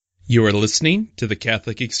You are listening to the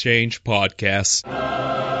Catholic Exchange Podcast.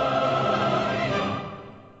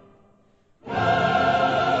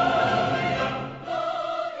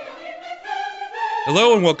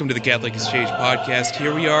 Hello and welcome to the Catholic Exchange Podcast.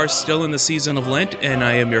 Here we are, still in the season of Lent, and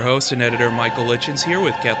I am your host and editor, Michael Litchens, here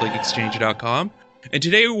with CatholicExchange.com. And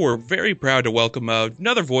today we're very proud to welcome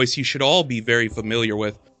another voice you should all be very familiar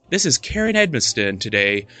with. This is Karen Edmiston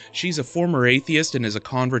today. She's a former atheist and is a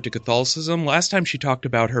convert to Catholicism. Last time she talked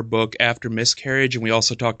about her book After Miscarriage, and we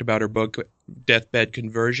also talked about her book Deathbed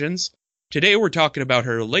Conversions. Today we're talking about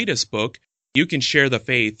her latest book, You Can Share the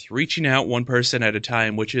Faith, Reaching Out One Person at a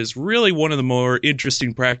Time, which is really one of the more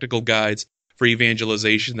interesting practical guides for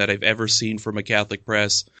evangelization that I've ever seen from a Catholic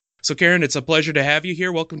press. So Karen, it's a pleasure to have you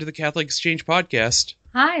here. Welcome to the Catholic Exchange Podcast.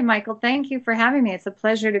 Hi, Michael. Thank you for having me. It's a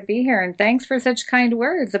pleasure to be here, and thanks for such kind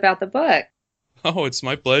words about the book. Oh, it's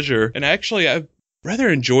my pleasure. And actually, I've rather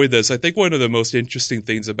enjoyed this. I think one of the most interesting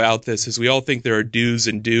things about this is we all think there are do's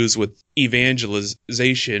and do's with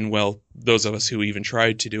evangelization. Well, those of us who even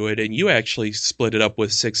tried to do it, and you actually split it up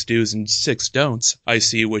with 6 do's and 6 don'ts, I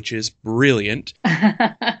see, which is brilliant.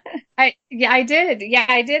 I did. Yeah,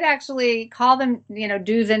 I did actually call them,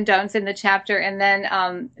 do's and don'ts in the chapter. And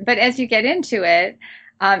then, but as you get into it,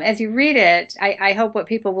 as you read it, I hope what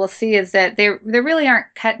people will see is that there really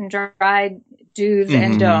aren't cut and dried do's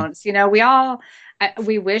and don'ts.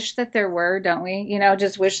 We wish that there were, don't we?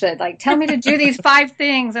 Just wish that, tell me to do these 5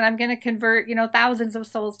 things and I'm going to convert, thousands of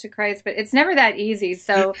souls to Christ. But it's never that easy.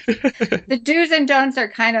 So the do's and don'ts are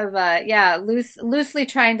kind of, loosely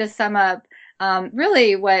trying to sum up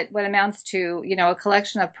really what amounts to, a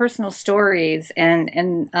collection of personal stories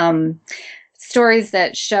and stories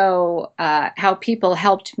that show how people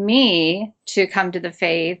helped me to come to the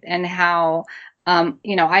faith, and how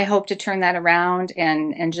I hope to turn that around,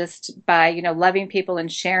 and just by loving people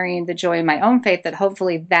and sharing the joy in my own faith, that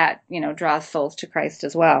hopefully that draws souls to Christ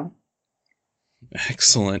as well.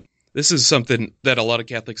 Excellent. This is something that a lot of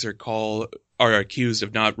Catholics are accused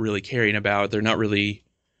of not really caring about. They're not really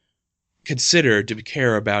considered to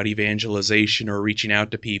care about evangelization or reaching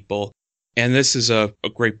out to people. And this is a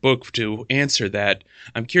great book to answer that.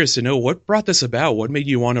 I'm curious to know, what brought this about? What made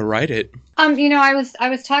you want to write it? I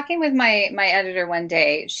was talking with my editor one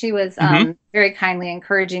day. She was very kindly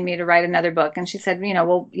encouraging me to write another book, and she said,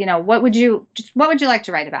 what would you like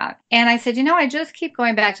to write about? And I said, I just keep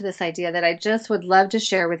going back to this idea that I just would love to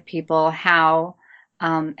share with people how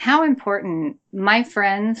important my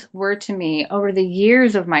friends were to me over the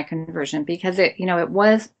years of my conversion, because it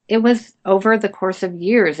was over the course of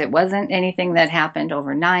years. It wasn't anything that happened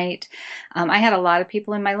overnight. I had a lot of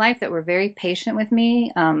people in my life that were very patient with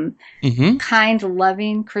me, kind,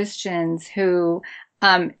 loving Christians who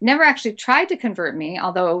never actually tried to convert me,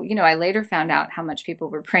 although, I later found out how much people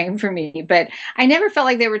were praying for me. But I never felt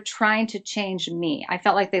like they were trying to change me. I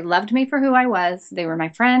felt like they loved me for who I was. They were my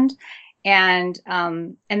friend. And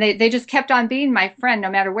they just kept on being my friend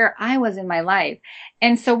no matter where I was in my life.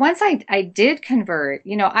 And so once I did convert,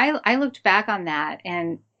 I looked back on that,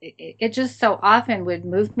 and it just so often would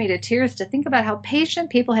move me to tears to think about how patient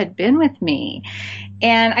people had been with me.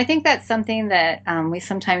 And I think that's something that we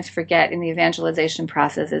sometimes forget in the evangelization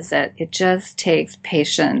process, is that it just takes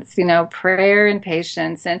patience, prayer and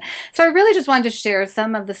patience. And so I really just wanted to share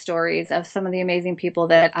some of the stories of some of the amazing people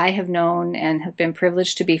that I have known and have been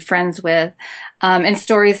privileged to be friends with, and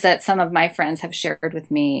stories that some of my friends have shared with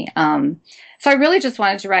me. So I really just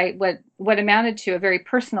wanted to write what amounted to a very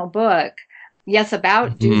personal book. Yes,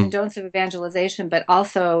 about do's and don'ts of evangelization, but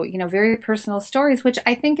also, very personal stories, which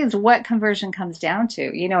I think is what conversion comes down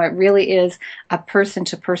to. It really is a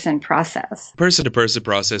person-to-person process. Person-to-person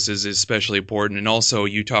process is especially important. And also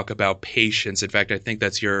you talk about patience. In fact, I think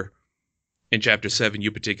that's in Chapter 7,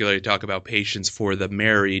 you particularly talk about patience for the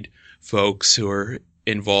married folks who are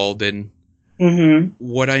involved in.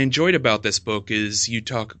 What I enjoyed about this book is you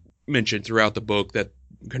mentioned throughout the book that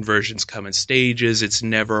conversions come in stages. It's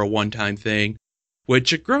never a one-time thing,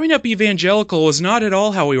 which growing up evangelical was not at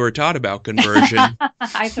all how we were taught about conversion.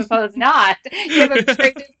 I suppose not. You have a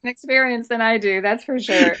very different experience than I do, that's for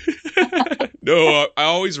sure. No, I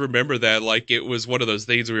always remember that like it was one of those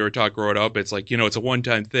things we were taught growing up. It's like, it's a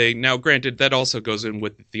one-time thing. Now, granted, that also goes in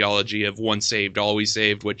with the theology of once saved, always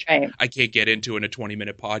saved, which I can't get into in a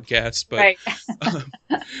 20-minute podcast. But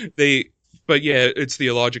But yeah, it's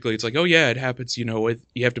theologically, it's like, oh yeah, it happens, you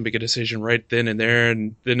have to make a decision right then and there.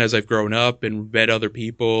 And then as I've grown up and met other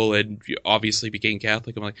people and obviously became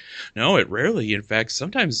Catholic, I'm like, no, it rarely. In fact,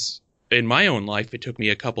 sometimes in my own life, it took me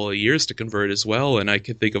a couple of years to convert as well. And I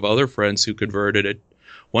could think of other friends who converted it.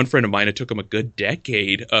 One friend of mine, it took him a good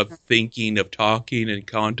decade of thinking, of talking and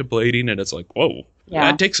contemplating. And it's like, whoa, Yeah.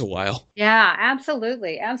 It takes a while. Yeah,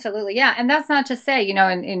 absolutely. Absolutely. Yeah. And that's not to say,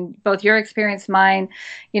 in both your experience, mine,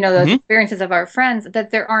 those Hmm. experiences of our friends,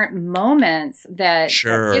 that there aren't moments that hit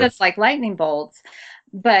Sure. us like lightning bolts.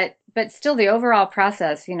 But still the overall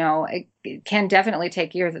process, it can definitely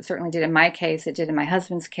take years. It certainly did in my case. It did in my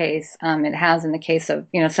husband's case. It has in the case of,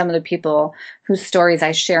 some of the people whose stories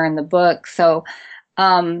I share in the book. So,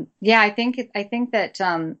 yeah, I think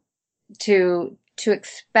that, to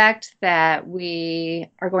expect that we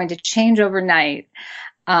are going to change overnight.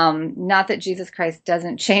 Not that Jesus Christ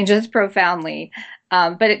doesn't change us profoundly,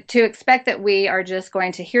 but to expect that we are just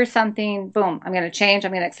going to hear something, boom, I'm going to change,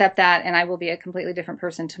 I'm going to accept that, and I will be a completely different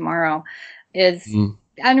person tomorrow is Mm.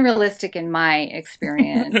 unrealistic in my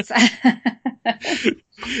experience.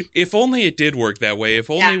 If only it did work that way. If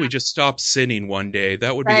Yeah, only we just stopped sinning one day,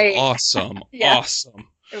 that would be right. awesome. Yeah, Awesome.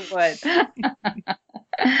 it would.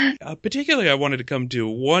 Particularly, I wanted to come to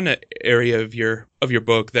one area of your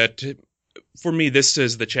book that, for me, this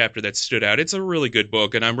is the chapter that stood out. It's a really good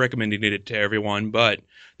book, and I'm recommending it to everyone. But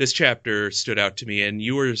this chapter stood out to me, and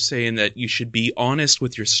you were saying that you should be honest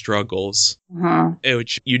with your struggles, Uh-huh.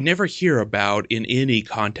 which you never hear about in any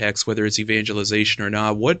context, whether it's evangelization or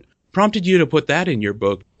not. What prompted you to put that in your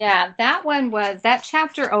book? Yeah, that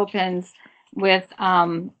chapter opens with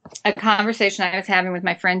a conversation I was having with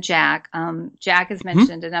my friend Jack. Jack is Hmm?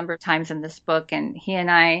 mentioned a number of times in this book, and he and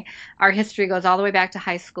our history goes all the way back to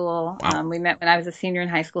high school. Wow. We met when I was a senior in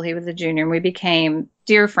high school. He was a junior, and we became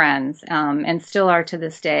dear friends, and still are to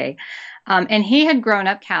this day. And he had grown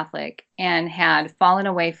up Catholic and had fallen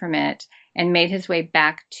away from it and made his way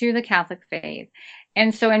back to the Catholic faith.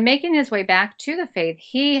 And so, in making his way back to the faith,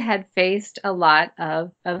 he had faced a lot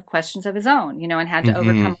of questions of his own, and had to Hmm.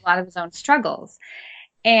 overcome a lot of his own struggles.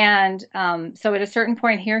 And so, at a certain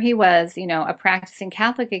point, here he was, a practicing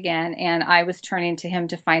Catholic again, and I was turning to him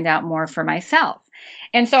to find out more for myself.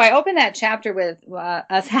 And so, I opened that chapter with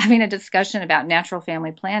us having a discussion about natural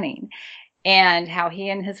family planning and how he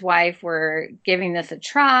and his wife were giving this a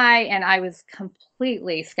try. And I was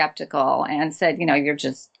completely skeptical and said, you're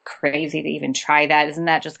just crazy to even try that. Isn't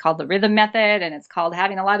that just called the rhythm method? And it's called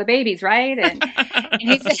having a lot of babies, right? And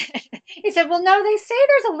he said, well, no, they say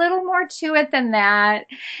there's a little more to it than that.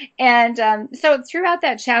 And so throughout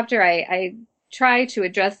that chapter, I try to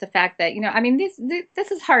address the fact that,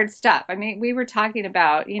 this is hard stuff. I mean, we were talking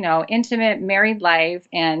about, intimate married life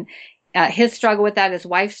and his struggle with that, his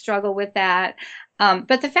wife's struggle with that.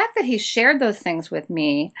 But the fact that he shared those things with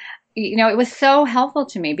me, it was so helpful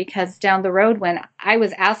to me because down the road when I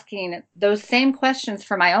was asking those same questions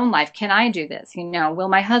for my own life, can I do this? Will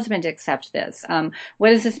my husband accept this? What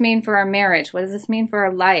does this mean for our marriage? What does this mean for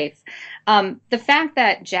our life? The fact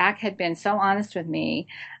that Jack had been so honest with me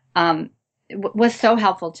was so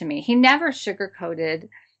helpful to me. He never sugarcoated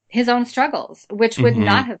his own struggles, which would Hmm.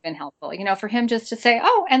 not have been helpful, for him just to say,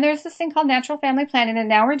 oh, and there's this thing called natural family planning, and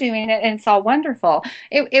now we're doing it, and it's all wonderful.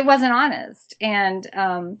 It wasn't honest, and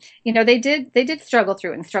they did struggle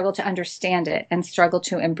through it and struggle to understand it and struggle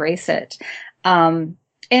to embrace it. And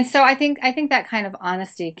so I think that kind of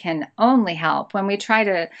honesty can only help when we try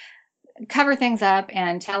to cover things up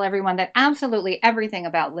and tell everyone that absolutely everything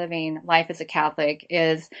about living life as a Catholic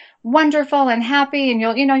is wonderful and happy, and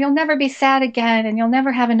you'll never be sad again, and you'll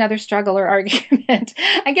never have another struggle or argument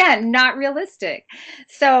again. Not realistic.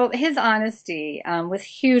 So his honesty was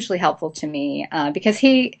hugely helpful to me because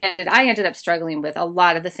I ended up struggling with a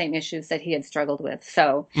lot of the same issues that he had struggled with.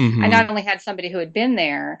 So I Hmm. not only had somebody who had been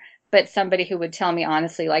there, but somebody who would tell me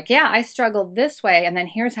honestly, like, yeah, I struggled this way, and then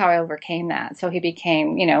here's how I overcame that. So he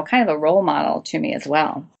became, kind of a role model to me as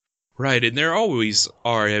well. Right, and there always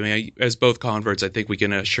are. I mean, as both converts, I think we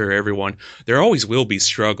can assure everyone there always will be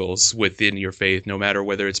struggles within your faith, no matter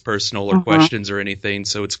whether it's personal or Mhm. questions or anything.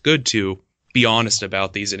 So it's good to be honest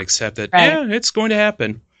about these and accept that, Right, yeah, it's going to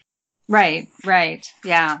happen. right, right.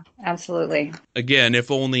 Yeah, absolutely. Again,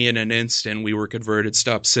 if only in an instant we were converted,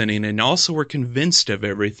 stopped sinning, and also were convinced of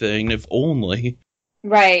everything, if only.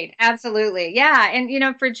 Right, absolutely. Yeah,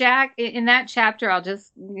 and for Jack in that chapter, I'll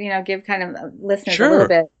just give kind of listeners a little Sure.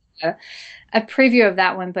 bit a preview of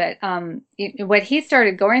that one. But what he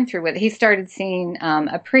started going through with, he started seeing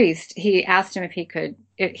a priest. He asked him if he could.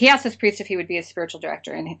 He asked this priest if he would be his spiritual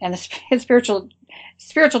director, and his spiritual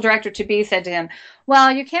director to be said to him,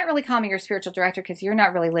 "Well, you can't really call me your spiritual director because you're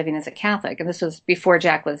not really living as a Catholic." And this was before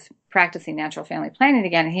Jack was practicing natural family planning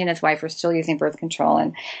again, and he and his wife were still using birth control.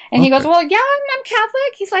 And he goes, Okay. "Well, yeah, I'm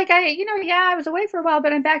Catholic." He's like, yeah, I was away for a while,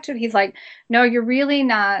 but I'm back to it." He's like, "No, you're really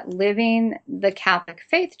not living the Catholic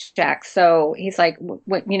faith, Jack." So he's like,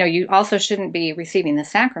 you also shouldn't be receiving the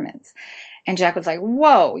sacraments." And Jack was like,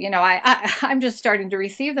 whoa, I'm just starting to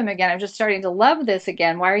receive them again. I'm just starting to love this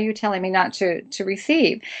again. Why are you telling me not to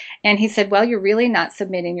receive? And he said, well, you're really not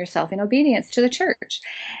submitting yourself in obedience to the church.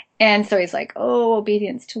 And so he's like, oh,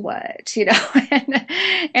 obedience to what?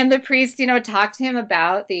 And the priest, talked to him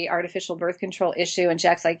about the artificial birth control issue. And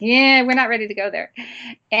Jack's like, yeah, we're not ready to go there.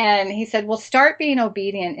 And he said, well, start being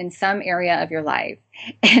obedient in some area of your life.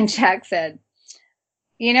 And Jack said,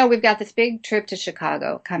 we've got this big trip to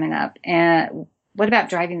Chicago coming up. And what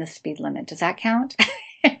about driving the speed limit? Does that count?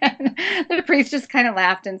 And the priest just kind of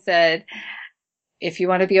laughed and said, if you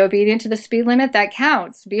want to be obedient to the speed limit, that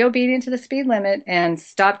counts. Be obedient to the speed limit and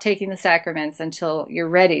stop taking the sacraments until you're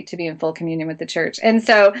ready to be in full communion with the church. And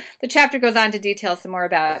so the chapter goes on to detail some more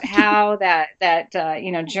about how that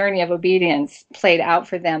journey of obedience played out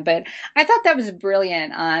for them. But I thought that was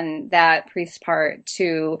brilliant on that priest's part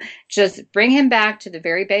to just bring him back to the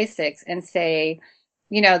very basics and say,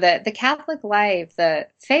 that the Catholic life, the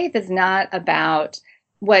faith is not about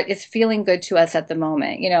what is feeling good to us at the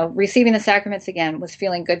moment. Receiving the sacraments again was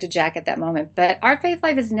feeling good to Jack at that moment. But our faith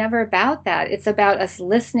life is never about that. It's about us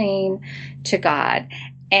listening to God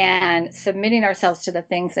and submitting ourselves to the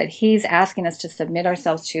things that he's asking us to submit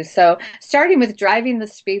ourselves to. So starting with driving the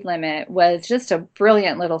speed limit was just a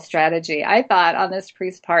brilliant little strategy, I thought, on this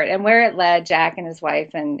priest's part. And where it led Jack and his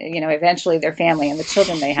wife and, eventually their family and the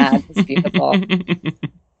children they had was beautiful.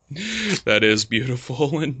 That is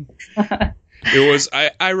beautiful. And it was,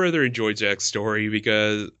 I rather enjoyed Jack's story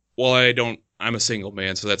because, I'm a single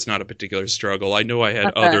man, so that's not a particular struggle. I know I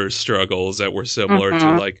had other struggles that were similar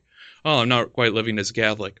to like, oh, I'm not quite living as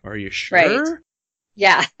Catholic. Are you sure? Right.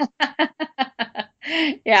 Yeah.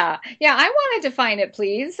 Yeah. I want to define it,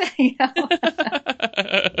 please.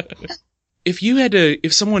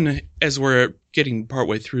 If someone, as we're getting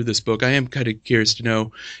partway through this book, I am kind of curious to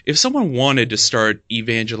know if someone wanted to start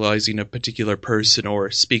evangelizing a particular person or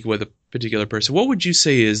speak with a particular person, what would you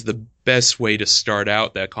say is the best way to start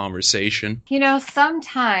out that conversation?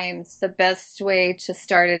 Sometimes the best way to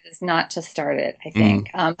start it is not to start it, I think.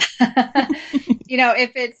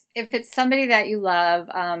 If it's somebody that you love,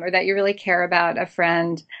 or that you really care about, a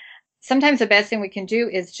friend, sometimes the best thing we can do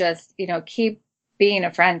is just, keep being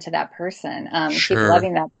a friend to that person, Sure. Keep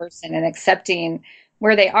loving that person and accepting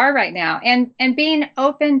where they are right now, and being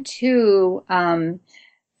open to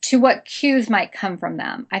what cues might come from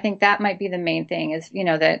them. I think that might be the main thing is,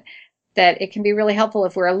 that it can be really helpful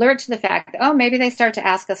if we're alert to the fact that, maybe they start to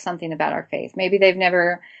ask us something about our faith. Maybe they've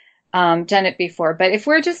never done it before. But if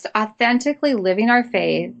we're just authentically living our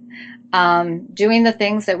faith, doing the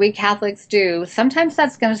things that we Catholics do, sometimes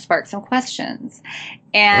that's going to spark some questions.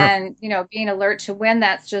 And, being alert to when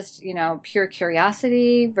that's just, pure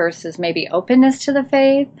curiosity versus maybe openness to the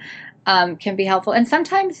faith, can be helpful. And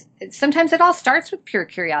sometimes it all starts with pure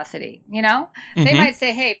curiosity. They might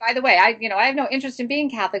say, hey, by the way, I have no interest in being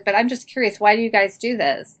Catholic, but I'm just curious. Why do you guys do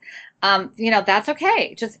this? That's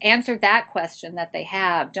okay. Just answer that question that they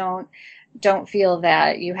have. Don't feel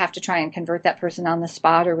that you have to try and convert that person on the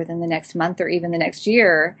spot or within the next month or even the next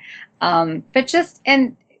year. But just,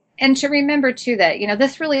 and to remember too that,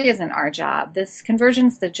 this really isn't our job. This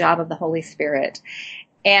conversion's the job of the Holy Spirit.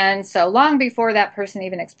 And so long before that person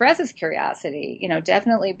even expresses curiosity,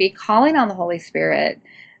 definitely be calling on the Holy Spirit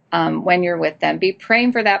when you're with them. Be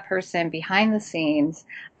praying for that person behind the scenes,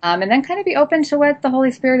 and then kind of be open to what the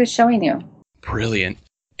Holy Spirit is showing you. Brilliant.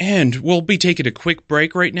 And we'll be taking a quick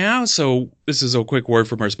break right now. So this is a quick word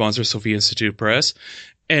from our sponsor, Sophia Institute Press.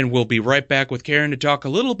 And we'll be right back with Karen to talk a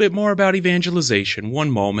little bit more about evangelization. One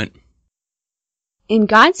moment. In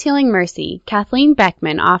God's Healing Mercy, Kathleen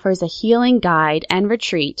Beckman offers a healing guide and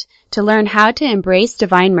retreat to learn how to embrace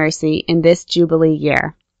divine mercy in this Jubilee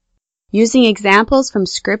year. Using examples from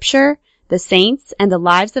Scripture, the saints, and the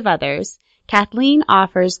lives of others, Kathleen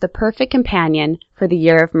offers the perfect companion for the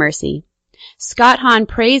year of mercy. Scott Hahn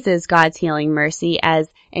praises God's Healing Mercy as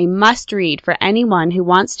a must-read for anyone who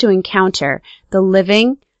wants to encounter the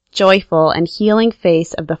living, joyful, and healing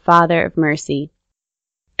face of the Father of Mercy.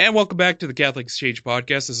 And welcome back to the Catholic Exchange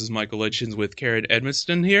Podcast. This is Michael Litchins with Karen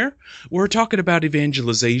Edmiston here. We're talking about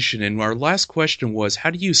evangelization, and our last question was, how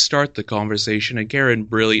do you start the conversation? And Karen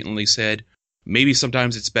brilliantly said, maybe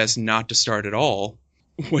sometimes it's best not to start at all,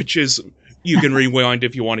 which is, you can rewind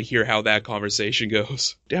if you want to hear how that conversation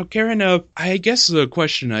goes. Now, Karen, I guess the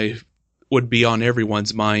question I would be on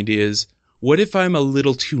everyone's mind is, what if I'm a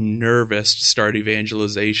little too nervous to start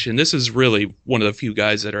evangelization? This is really one of the few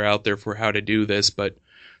guides that are out there for how to do this, but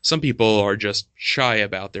some people are just shy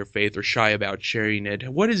about their faith or shy about sharing it.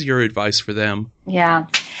 What is your advice for them? Yeah.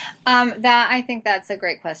 I think that's a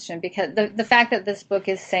great question, because the fact that this book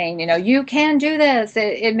is saying, you can do this,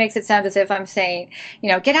 it makes it sound as if I'm saying,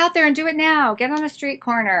 get out there and do it now, get on a street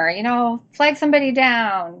corner, flag somebody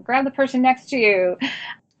down, grab the person next to you.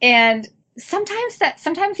 And sometimes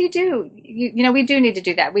we do need to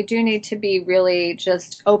do that. We do need to be really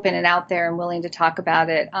just open and out there and willing to talk about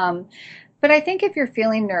it. But I think if you're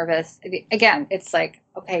feeling nervous, again, it's like,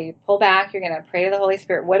 okay, you pull back, you're going to pray to the Holy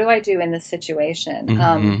Spirit. What do I do in this situation?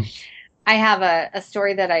 Mm-hmm. I have a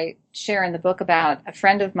story that I share in the book about a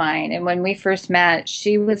friend of mine. And when we first met,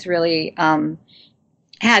 she was really,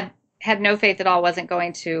 had no faith at all, I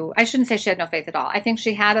shouldn't say she had no faith at all. I think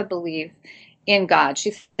she had a belief in God.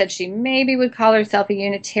 She said she maybe would call herself a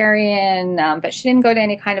Unitarian, but she didn't go to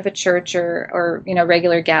any kind of a church or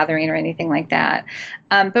regular gathering or anything like that.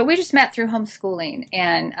 But we just met through homeschooling,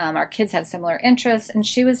 and our kids had similar interests, and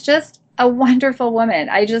she was just a wonderful woman.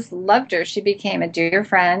 I just loved her. She became a dear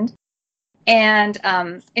friend. And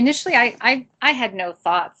initially, I had no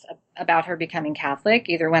thoughts about her becoming Catholic,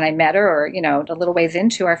 either when I met her or, a little ways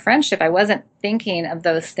into our friendship. I wasn't thinking of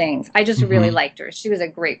those things. I just really liked her. She was a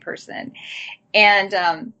great person.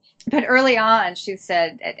 And but early on, she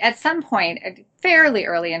said, at some point, fairly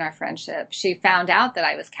early in our friendship, she found out that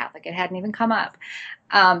I was Catholic. It hadn't even come up.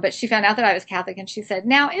 But she found out that I was Catholic, and she said,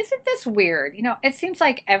 now, isn't this weird? It seems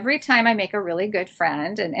like every time I make a really good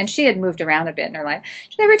friend, and she had moved around a bit in her life,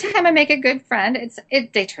 every time I make a good friend,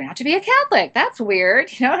 they turn out to be a Catholic. That's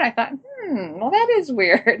weird, and I thought, well, that is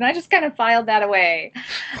weird. And I just kind of filed that away.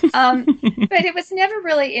 But it was never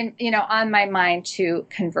really on my mind to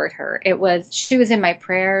convert her. She was in my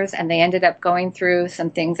prayers, and they ended up going through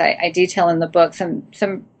some things I detail in the book,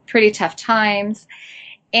 some pretty tough times.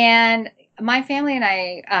 And my family and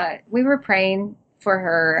I, we were praying for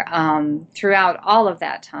her throughout all of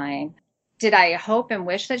that time. Did I hope and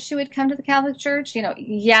wish that she would come to the Catholic Church?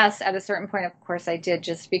 Yes, at a certain point, of course I did,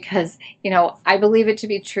 just because, I believe it to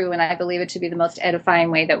be true, and I believe it to be the most edifying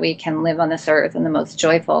way that we can live on this earth, and the most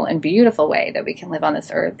joyful and beautiful way that we can live on this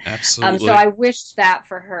earth. Absolutely. So I wished that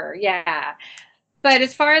for her, yeah. But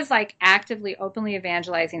as far as actively, openly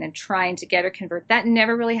evangelizing and trying to get her convert, that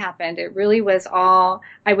never really happened. It really was all,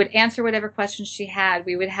 I would answer whatever questions she had.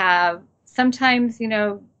 We would have sometimes,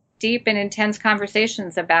 deep and intense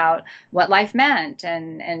conversations about what life meant.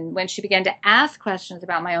 And when she began to ask questions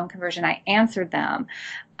about my own conversion, I answered them.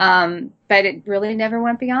 But it really never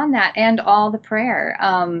went beyond that, and all the prayer.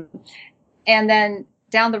 And then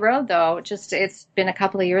down the road, though, it's been a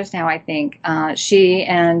couple of years now, I think, she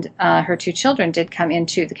and her two children did come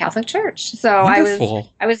into the Catholic Church. So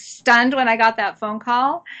wonderful. I was stunned when I got that phone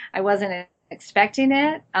call. I wasn't expecting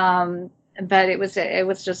it, but it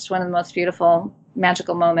was just one of the most beautiful,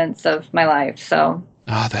 magical moments of my life. So.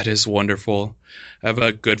 That is wonderful. I have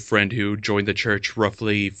a good friend who joined the church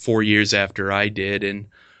roughly 4 years after I did, and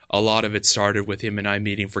a lot of it started with him and I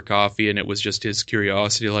meeting for coffee, and it was just his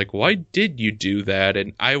curiosity, like, why did you do that?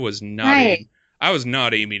 And I was not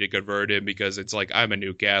aiming to convert him, because it's like, I'm a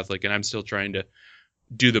new Catholic and I'm still trying to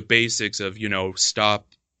do the basics of, stop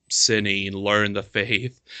sinning, learn the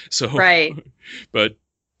faith. So, right. But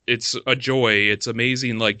it's a joy. It's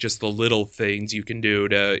amazing, just the little things you can do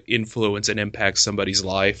to influence and impact somebody's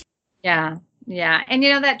life. Yeah. Yeah. And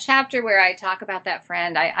that chapter where I talk about that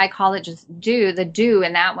friend, I call it just the do.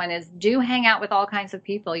 And that one is do hang out with all kinds of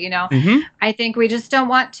people. I think we just don't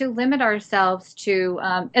want to limit ourselves to,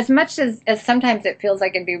 as much as sometimes it feels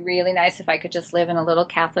like it'd be really nice if I could just live in a little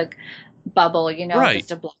Catholic bubble, right.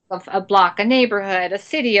 Just a block, a neighborhood, a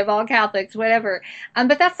city of all Catholics, whatever.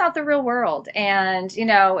 But that's not the real world. And,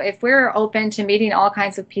 if we're open to meeting all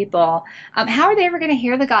kinds of people, how are they ever going to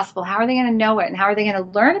hear the gospel? How are they going to know it? And how are they going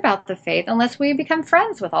to learn about the faith unless we become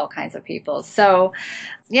friends with all kinds of people? So,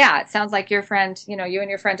 yeah, it sounds like your friend, you and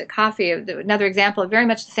your friend at coffee, another example of very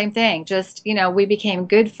much the same thing. Just, we became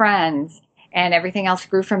good friends, and everything else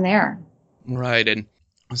grew from there. Right. And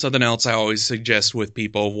something else I always suggest with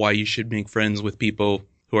people, why you should make friends with people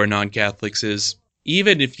who are non-Catholics, is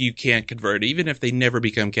even if you can't convert, even if they never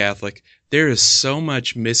become Catholic, there is so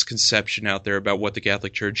much misconception out there about what the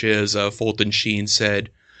Catholic Church is. Fulton Sheen said,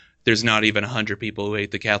 there's not even 100 people who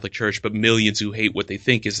hate the Catholic Church, but millions who hate what they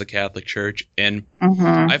think is the Catholic Church. And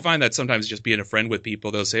I find that sometimes just being a friend with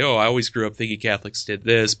people, they'll say, I always grew up thinking Catholics did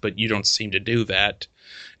this, but you don't seem to do that.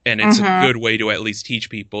 And it's a good way to at least teach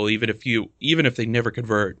people, even if they never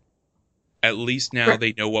convert, at least now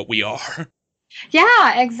they know what we are.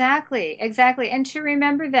 Yeah, exactly. And to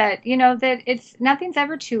remember that, that nothing's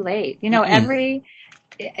ever too late.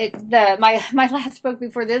 my last book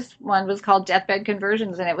before this one was called Deathbed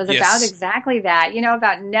Conversions, and it was about exactly that,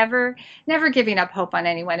 about never giving up hope on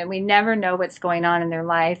anyone, and we never know what's going on in their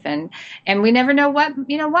life, and we never know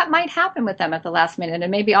what might happen with them at the last minute,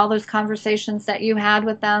 and maybe all those conversations that you had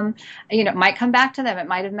with them, might come back to them. It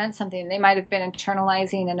might have meant something. They might have been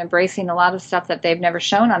internalizing and embracing a lot of stuff that they've never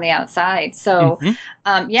shown on the outside. So,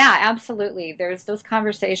 yeah, absolutely. Those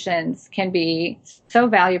conversations can be so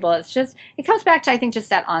valuable. It comes back to, I think, just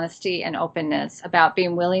that honesty and openness about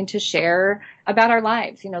being willing to share about our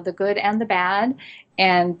lives, the good and the bad,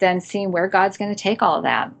 and then seeing where God's going to take all of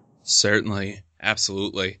that. Certainly.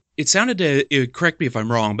 Absolutely. It sounded, correct me if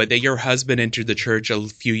I'm wrong, but that your husband entered the church a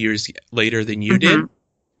few years later than you did?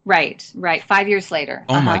 Right. 5 years later.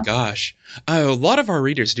 Oh my gosh. A lot of our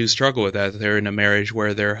readers do struggle with that. They're in a marriage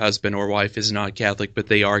where their husband or wife is not Catholic, but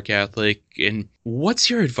they are Catholic. And what's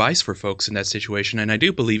your advice for folks in that situation? And I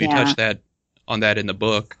do believe you touched on that in the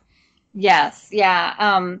book. Yes.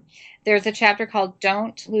 Yeah. There's a chapter called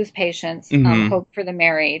Don't Lose Patience, Hope for the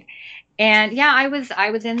Married. And yeah, I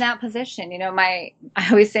was in that position. I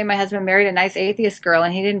always say my husband married a nice atheist girl,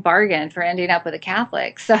 and he didn't bargain for ending up with a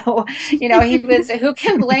Catholic. So, he was, who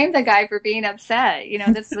can blame the guy for being upset?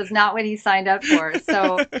 This was not what he signed up for.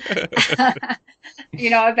 So,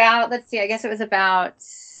 let's see, I guess it was about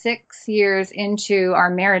 6 years into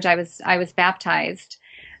our marriage, I was baptized,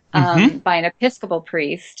 by an Episcopal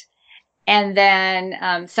priest. And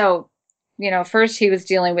then, first he was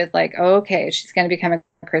dealing with like, okay, she's going to become a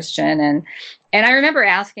Christian. And I remember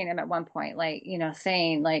asking him at one point,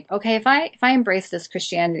 saying like, okay, if I embrace this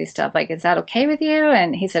Christianity stuff, like, is that okay with you?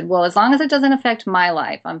 And he said, well, as long as it doesn't affect my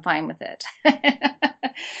life, I'm fine with it.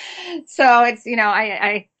 So it's,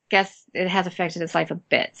 I guess it has affected his life a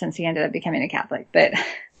bit since he ended up becoming a Catholic, but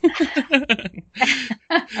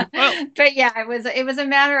but yeah, it was a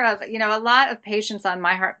matter of, a lot of patience on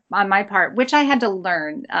my part, which I had to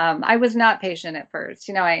learn. I was not patient at first.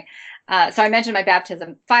 So I mentioned my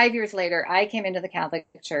baptism. 5 years later, I came into the Catholic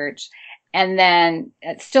Church, and then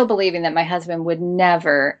still believing that my husband would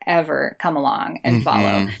never, ever come along and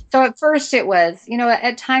follow. So at first it was,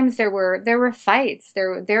 at times there were fights.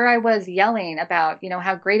 There I was yelling about,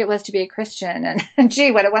 how great it was to be a Christian, and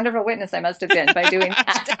gee, what a wonderful witness I must have been by doing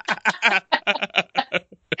that.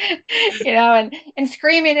 And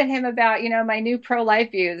screaming at him about, my new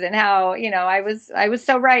pro-life views and how, I was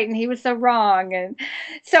so right and he was so wrong. And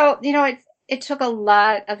so, it took a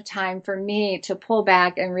lot of time for me to pull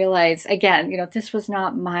back and realize, again, this was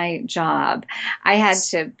not my job. I had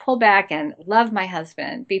to pull back and love my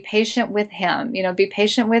husband, be patient with him, be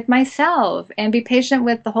patient with myself, and be patient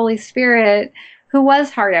with the Holy Spirit, who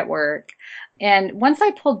was hard at work. And once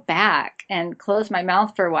I pulled back and closed my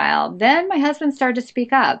mouth for a while, then my husband started to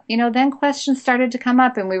speak up. Then questions started to come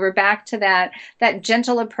up, and we were back to that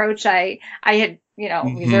gentle approach I had,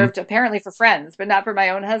 reserved apparently for friends, but not for my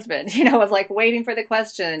own husband, of like waiting for the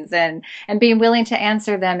questions and being willing to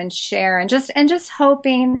answer them and share, and just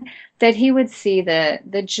hoping that he would see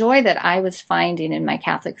the joy that I was finding in my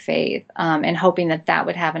Catholic faith, and hoping that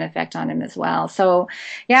would have an effect on him as well. So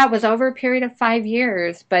yeah, it was over a period of 5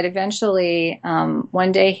 years, but eventually,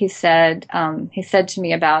 one day he said to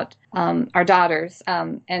me about, our daughters,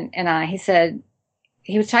 and I,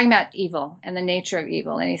 he was talking about evil and the nature of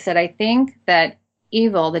evil. And he said, I think that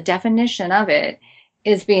evil, the definition of it,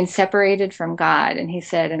 is being separated from God. And he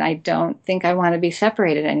said, and I don't think I want to be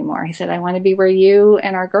separated anymore. He said, I want to be where you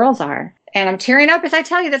and our girls are. And I'm tearing up as I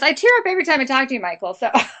tell you this. I tear up every time I talk to you, Michael. So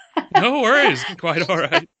no worries. Quite all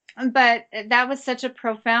right. But that was such a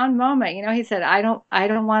profound moment. He said, I don't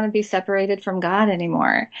want to be separated from God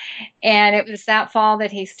anymore. And it was that fall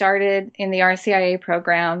that he started in the RCIA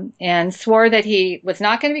program and swore that he was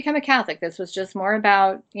not going to become a Catholic. This was just more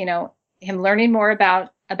about, him learning more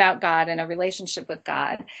about God and a relationship with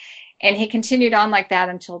God. And he continued on like that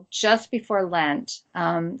until just before Lent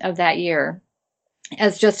of that year,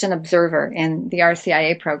 as just an observer in the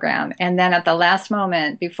RCIA program. And then at the last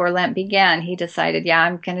moment before Lent began, he decided, yeah,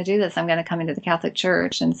 I'm going to do this. I'm going to come into the Catholic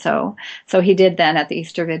Church. And so he did then at the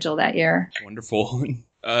Easter Vigil that year. Wonderful.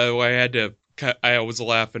 I was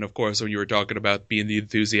laughing, of course, when you were talking about being the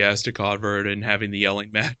enthusiastic convert and having the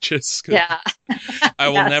yelling matches. Yeah. I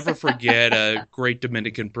will never forget a great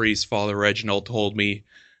Dominican priest, Father Reginald, told me,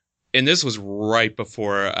 and this was right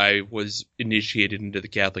before I was initiated into the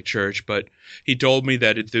Catholic Church, but he told me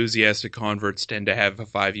that enthusiastic converts tend to have a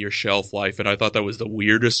 5-year shelf life, and I thought that was the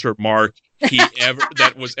weirdest remark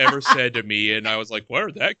that was ever said to me, and I was like, where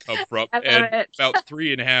did that come from? And about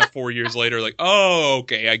 3.5, 4 years later, like, oh,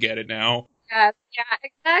 okay, I get it now. Yeah,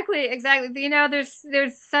 exactly.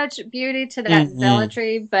 There's such beauty to that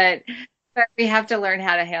zealotry, but But we have to learn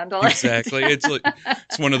how to handle it. Exactly.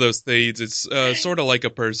 It's one of those things. It's sort of like a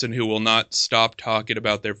person who will not stop talking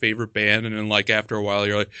about their favorite band, and then like after a while,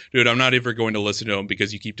 you're like, dude, I'm not ever going to listen to them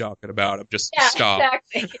because you keep talking about them. Just stop.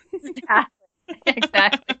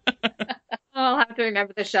 Exactly. I'll have to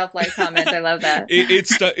remember the shelf life comment. I love that.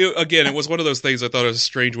 Again, it was one of those things I thought it was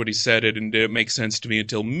strange when he said it, and it didn't make sense to me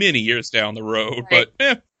until many years down the road. Right.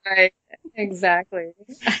 But Right. Exactly.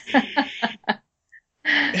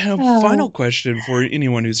 And a final question for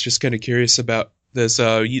anyone who's just kind of curious about this.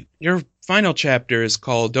 Your final chapter is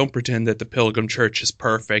called Don't Pretend That the Pilgrim Church is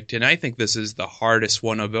Perfect, and I think this is the hardest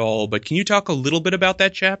one of all, but can you talk a little bit about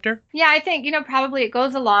that chapter? Yeah, I think, probably it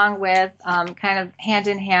goes along with kind of hand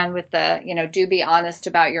in hand with the, do be honest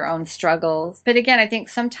about your own struggles. But again, I think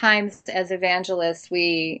sometimes as evangelists,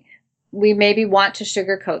 we maybe want to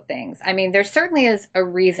sugarcoat things. I mean, there certainly is a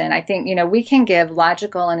reason. I think, we can give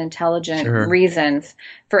logical and intelligent reasons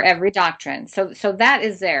for every doctrine. So that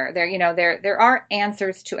is there. There are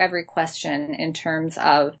answers to every question in terms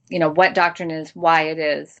of, what doctrine is, why it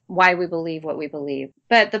is, why we believe what we believe.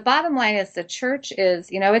 But the bottom line is the church is,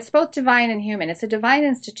 it's both divine and human. It's a divine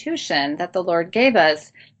institution that the Lord gave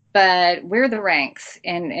us. But we're the ranks,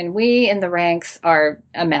 and we in the ranks are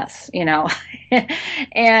a mess, and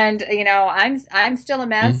I'm still a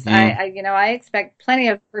mess. Mm-hmm. I expect plenty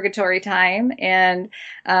of purgatory time, and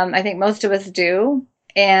I think most of us do.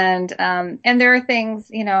 And there are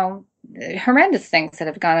things, horrendous things that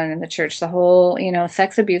have gone on in the church. The whole,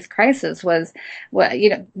 sex abuse crisis was,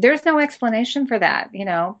 there's no explanation for that,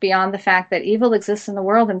 beyond the fact that evil exists in the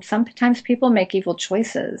world, and sometimes people make evil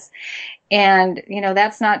choices. And,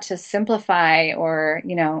 that's not to simplify or,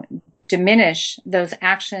 diminish those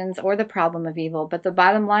actions or the problem of evil. But the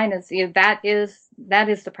bottom line is, that is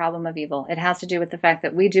the problem of evil. It has to do with the fact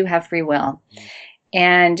that we do have free will.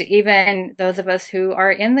 And even those of us who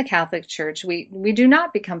are in the Catholic Church, we do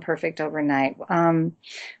not become perfect overnight.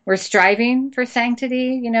 We're striving for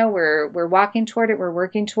sanctity. We're walking toward it. We're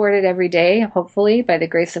working toward it every day, hopefully, by the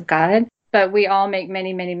grace of God. But we all make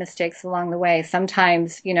many, many mistakes along the way.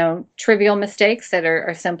 Sometimes, trivial mistakes that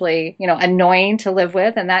are simply, annoying to live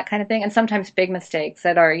with and that kind of thing. And sometimes big mistakes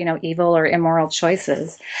that are, evil or immoral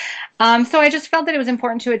choices. So I just felt that it was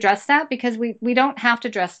important to address that, because we don't have to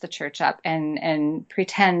dress the church up and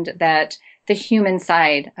pretend that the human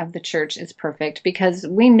side of the church is perfect, because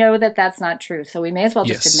we know that that's not true. So we may as well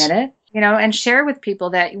just admit it, and share with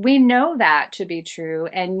people that we know that to be true.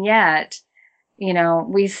 And yet,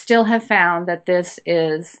 we still have found that this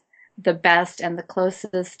is the best and the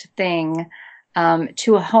closest thing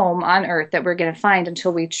to a home on earth that we're going to find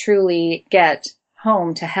until we truly get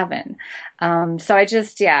home to heaven. So I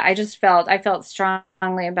felt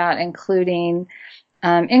strongly about including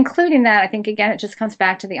that. I think, again, it just comes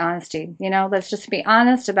back to the honesty. Let's just be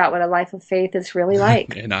honest about what a life of faith is really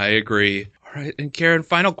like. And I agree. All right. And Karen,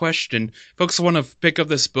 final question. Folks want to pick up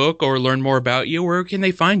this book or learn more about you. Where can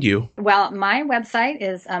they find you? Well, my website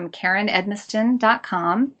is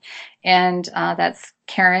KarenEdmiston.com. And that's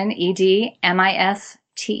Karen,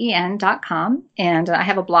 EDMISTEN.com. And I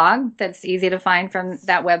have a blog that's easy to find from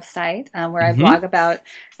that website, where I blog about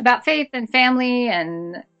faith and family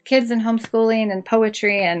and kids and homeschooling and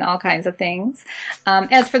poetry and all kinds of things.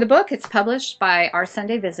 As for the book, it's published by Our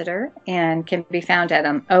Sunday Visitor and can be found at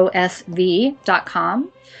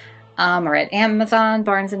osv.com or at Amazon,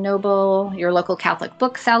 Barnes & Noble, your local Catholic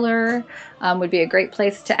bookseller would be a great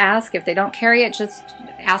place to ask. If they don't carry it, just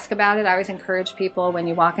ask about it. I always encourage people when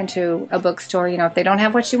you walk into a bookstore, if they don't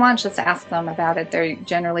have what you want, just ask them about it. They're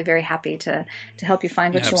generally very happy to help you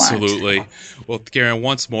find what you want. Absolutely. Well, Karen,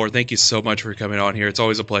 once more, thank you so much for coming on here. It's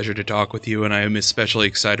always a pleasure to talk with you, and I am especially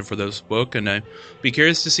excited for this book, and I'd be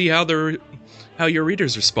curious to see how your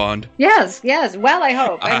readers respond. Yes. Well, I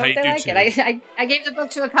hope they like too. it. I gave the book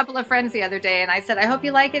to a couple of friends the other day, and I said, I hope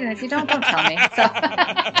you like it, and if you don't tell me. So.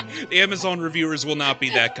 The Amazon reviewers will not be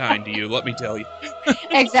that kind to you, let me tell you.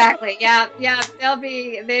 Exactly. Yeah.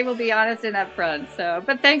 They will be honest and upfront. So,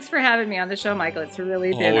 but thanks for having me on the show, Michael. It's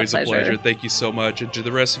really been always a pleasure. Thank you so much. And to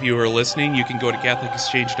the rest of you who are listening, you can go to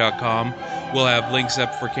CatholicExchange.com. We'll have links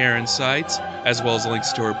up for Karen's sites, as well as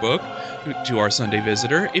links to her book, to Our Sunday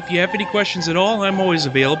Visitor. If you have any questions at all, I'm always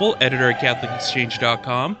available, editor at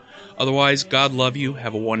CatholicExchange.com. Otherwise, God love you.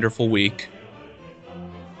 Have a wonderful week.